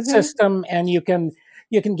 hack the system, and you can,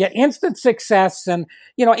 You can get instant success. And,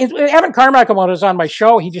 Evan Carmichael, when I was on my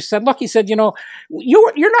show, he just said, look, he said, you're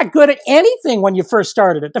not good at anything when you first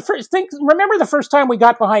started it. Remember the first time we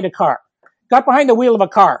got behind the wheel of a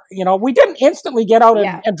car. We didn't instantly get out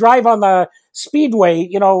and drive on the speedway,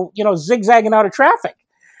 zigzagging out of traffic.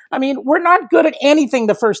 I mean, we're not good at anything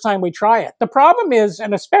the first time we try it. The problem is,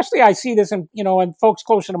 and especially I see this in folks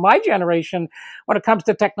closer to my generation when it comes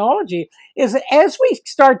to technology, is that as we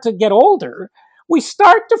start to get older, we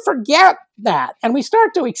start to forget that, and we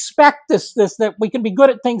start to expect this that we can be good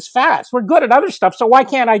at things fast. We're good at other stuff, so why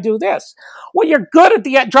can't I do this? Well, you're good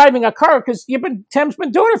at driving a car because Tim's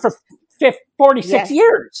been doing it for 46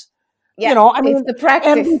 years. Yeah, it's the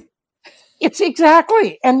practice. It's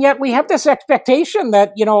exactly. And yet we have this expectation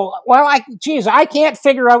that, I can't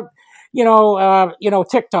figure out,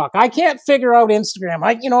 TikTok. I can't figure out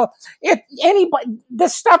Instagram.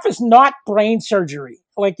 This stuff is not brain surgery.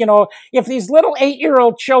 Like, if these little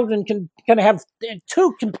 8-year-old children can have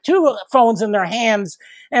two phones in their hands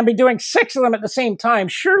and be doing 6 of them at the same time,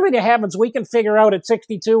 surely to heavens, we can figure out at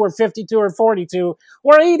 62 or 52 or 42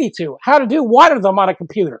 or 82 how to do one of them on a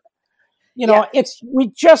computer. We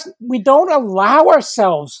don't allow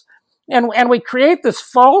ourselves, and we create this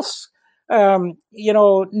false,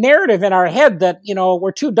 narrative in our head that,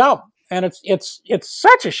 we're too dumb. And it's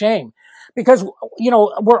such a shame because,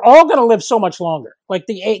 we're all going to live so much longer. Like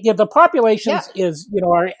the population is,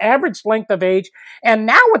 our average length of age. And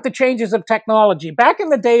now with the changes of technology, back in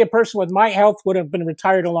the day, a person with my health would have been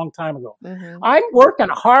retired a long time ago. Mm-hmm. I'm working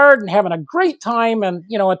hard and having a great time and,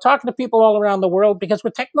 talking to people all around the world because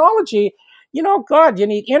with technology, God, you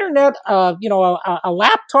need internet, a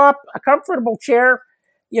laptop, a comfortable chair,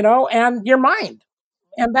 and your mind.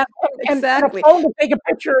 And that, exactly. And a phone to take a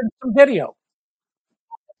picture and some video.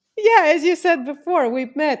 Yeah, as you said before,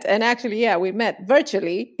 we met, and actually, we met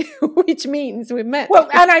virtually, which means we met. Well,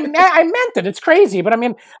 and I meant it. It's crazy, but I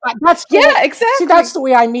mean, that's exactly. See, that's the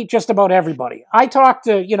way I meet just about everybody. I talk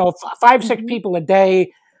to 5, 6 people a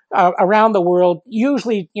day around the world,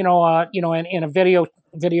 usually in a video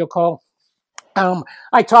call.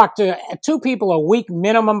 I talk to 2 people a week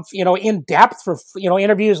minimum, in depth for,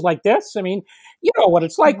 interviews like this. I mean, you know what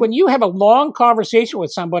it's like when you have a long conversation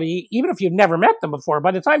with somebody, even if you've never met them before, by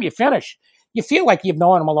the time you finish, you feel like you've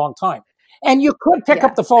known them a long time. And you could pick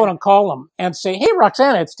up the phone and call them and say, hey,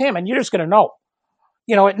 Roxana, it's Tim. And you're just going to know,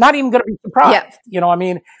 not even going to be surprised,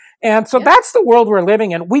 And so that's the world we're living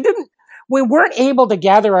in. We weren't able to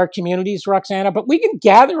gather our communities, Roxana, but we can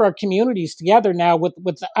gather our communities together now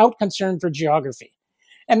without concern for geography.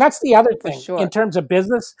 And that's the other thing in terms of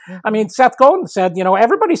business. Mm-hmm. I mean, Seth Godin said,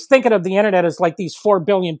 everybody's thinking of the internet as like these 4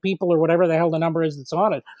 billion people or whatever the hell the number is that's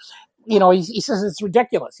on it. He says it's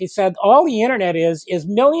ridiculous. He said all the internet is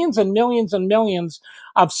millions and millions and millions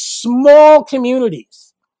of small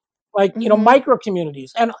communities, like, micro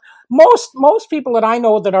communities. And most people that I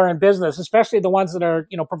know that are in business, especially the ones that are,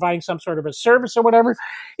 providing some sort of a service or whatever,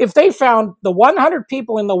 if they found the 100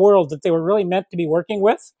 people in the world that they were really meant to be working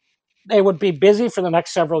with, they would be busy for the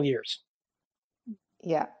next several years.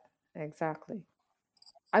 Yeah, exactly.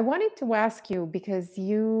 I wanted to ask you, because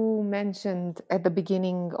you mentioned at the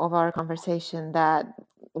beginning of our conversation that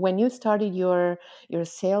when you started your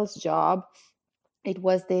sales job, it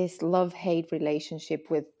was this love-hate relationship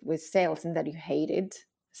with sales, and that you hated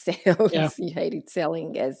sales. Yeah. You hated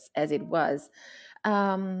selling as it was.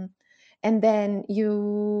 And then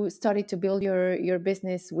you started to build your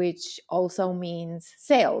business, which also means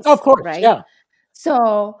sales. Of course, right? Yeah.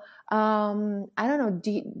 So I don't know.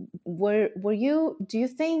 Do you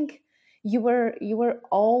think you were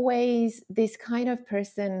always this kind of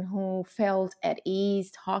person who felt at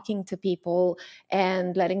ease talking to people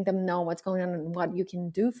and letting them know what's going on and what you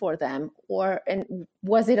can do for them, and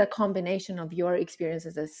was it a combination of your experience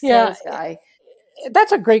as a sales guy?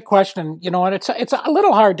 That's a great question, and it's a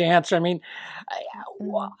little hard to answer. I mean,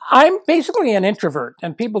 I'm basically an introvert,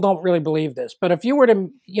 and people don't really believe this. But if you were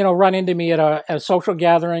to, run into me at a social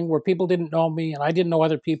gathering where people didn't know me and I didn't know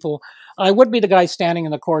other people, I would be the guy standing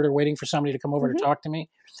in the corridor waiting for somebody to come over to talk to me.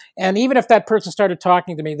 And even if that person started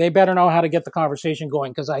talking to me, they better know how to get the conversation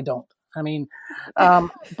going, because I don't. I mean,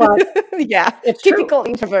 but it's typical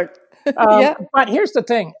true. Introvert. But here's the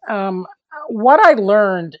thing: what I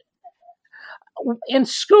learned in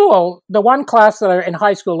school, in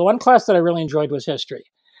high school, the one class that I really enjoyed was history.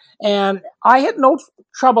 And I had no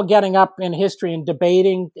trouble getting up in history and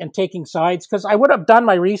debating and taking sides, because I would have done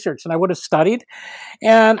my research and I would have studied.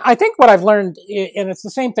 And I think what I've learned, and it's the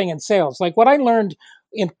same thing in sales, like what I learned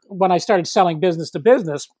when I started selling business to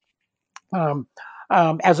business,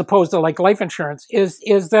 as opposed to like life insurance, is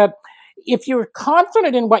that if you're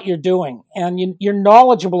confident in what you're doing and you're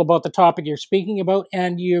knowledgeable about the topic you're speaking about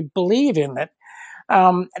and you believe in it,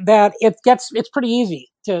 that it's pretty easy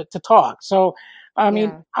to talk. So, I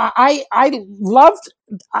mean, Yeah. I loved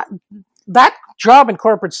that job in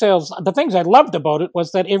corporate sales. The things I loved about it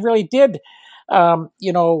was that it really did,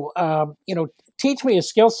 teach me a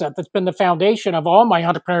skill set that's been the foundation of all my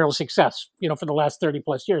entrepreneurial success, for the last 30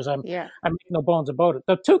 plus years. Yeah. I'm making no bones about it.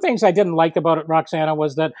 The two things I didn't like about it, Roxana,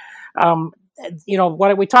 was that,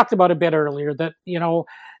 what we talked about a bit earlier, that,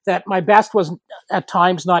 that my best was at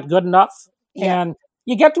times not good enough. Yeah. And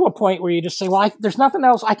you get to a point where you just say, well, there's nothing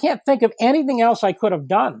else. I can't think of anything else I could have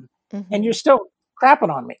done. And you're still crapping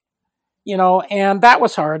on me, and that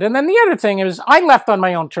was hard. And then the other thing is I left on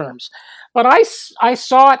my own terms, but I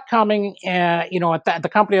saw it coming, at the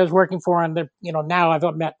company I was working for. And, now I've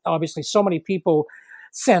met obviously so many people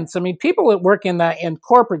since. I mean, people that work in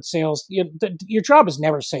corporate sales, your job is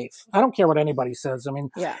never safe. I don't care what anybody says. I mean,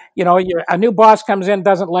 Yeah. A new boss comes in,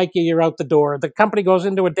 doesn't like you, you're out the door. The company goes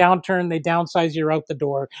into a downturn, they downsize, you're out the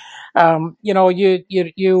door. The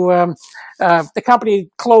company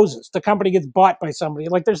closes, the company gets bought by somebody.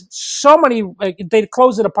 Like, there's so many, they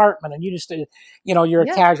close a department and you just, you're a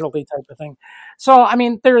Yeah. casualty type of thing. So, I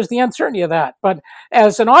mean, there's the uncertainty of that. But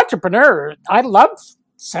as an entrepreneur, I love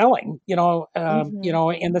selling, in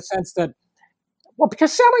the sense that, well,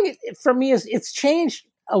 because selling for me it's changed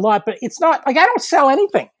a lot, but it's not like I don't sell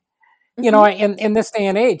anything, in this day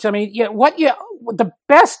and age. I mean, the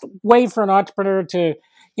best way for an entrepreneur to,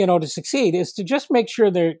 to succeed is to just make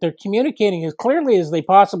sure they're communicating as clearly as they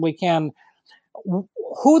possibly can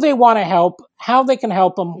who they want to help, how they can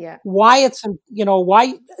help them, Yeah. why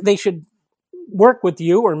why they should work with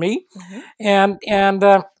you or me, and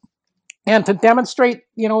to demonstrate,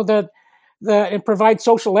 and provide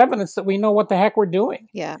social evidence that we know what the heck we're doing.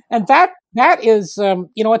 Yeah. And that is,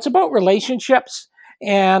 it's about relationships.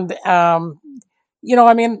 And, I've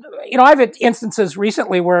had instances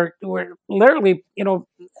recently where literally,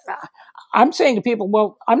 I'm saying to people,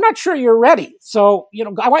 well, I'm not sure you're ready. So,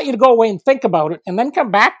 I want you to go away and think about it and then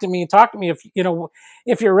come back to me and talk to me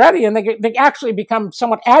if you're ready. And they actually become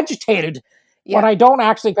somewhat agitated when I don't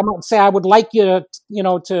actually come out and say, I would like you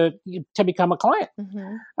to become a client.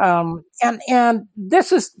 And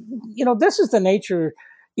this is the nature,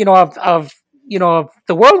 of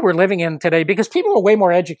the world we're living in today, because people are way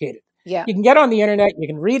more educated. Yeah. You can get on the internet, you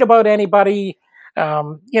can read about anybody.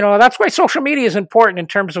 That's why social media is important in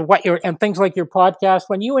terms of and things like your podcast.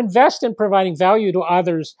 When you invest in providing value to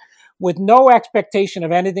others with no expectation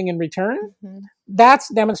of anything in return, that's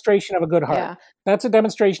a demonstration of a good heart. Yeah. That's a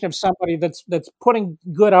demonstration of somebody that's putting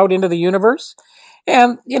good out into the universe.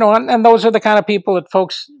 And, and those are the kind of people that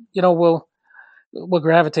folks, will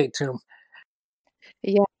gravitate to.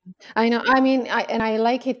 Yeah, I know. I mean, I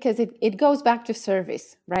like it because it goes back to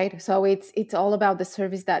service, right? So it's all about the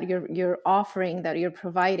service that you're offering, that you're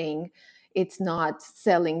providing. It's not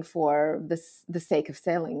selling for the sake of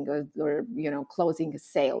selling, or closing a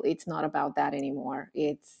sale. It's not about that anymore.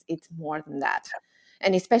 It's more than that,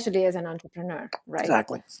 and especially as an entrepreneur, right?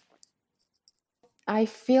 Exactly. I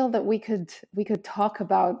feel that we could talk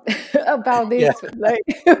about this like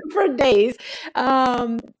for days,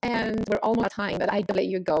 and we're almost out of time. But I don't let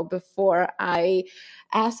you go before I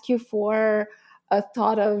ask you for a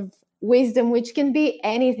thought of wisdom, which can be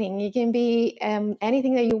anything. It can be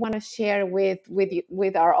anything that you want to share with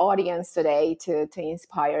our audience today to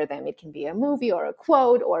inspire them. It can be a movie or a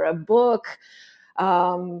quote or a book.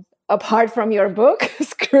 Apart from your book,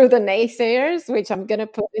 Screw the Naysayers, which I'm going to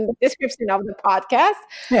put in the description of the podcast,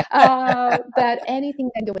 but anything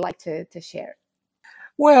that you would like to share.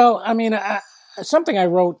 Well, I mean, something I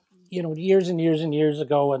wrote, years and years and years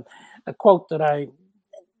ago, and a quote that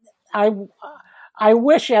I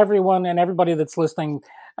wish everyone and everybody that's listening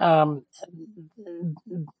to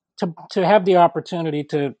have the opportunity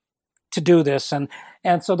to do this. And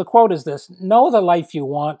so the quote is this: know the life you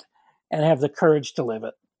want and have the courage to live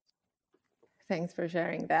it. Thanks for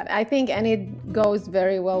sharing that. I think, and it goes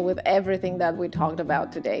very well with everything that we talked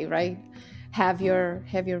about today, right? Have your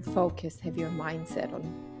focus, have your mindset on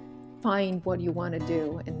find what you want to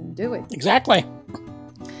do and do it. Exactly.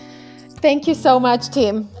 Thank you so much,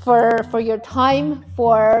 Tim, for your time,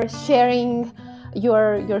 for sharing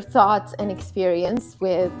your thoughts and experience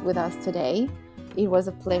with us today. It was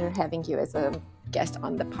a pleasure having you as a guest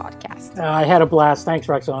on the podcast. I had a blast. Thanks,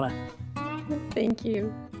 Roxana. Thank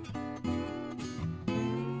you.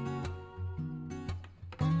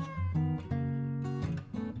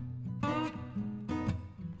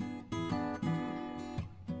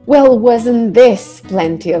 Well, wasn't this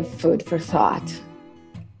plenty of food for thought?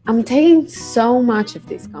 I'm taking so much of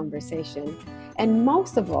this conversation, and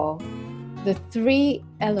most of all, the three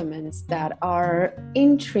elements that our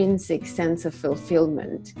intrinsic sense of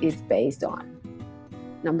fulfillment is based on.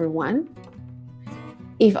 Number one,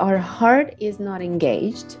 if our heart is not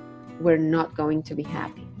engaged, we're not going to be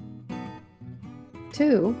happy.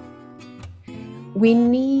 Two, we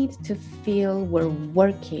need to feel we're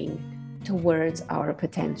working towards our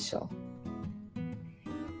potential.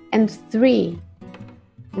 And three,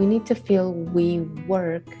 we need to feel we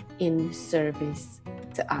work in service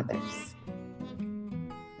to others.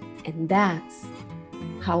 And that's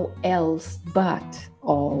how else but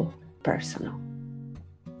all personal.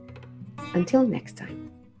 Until next time.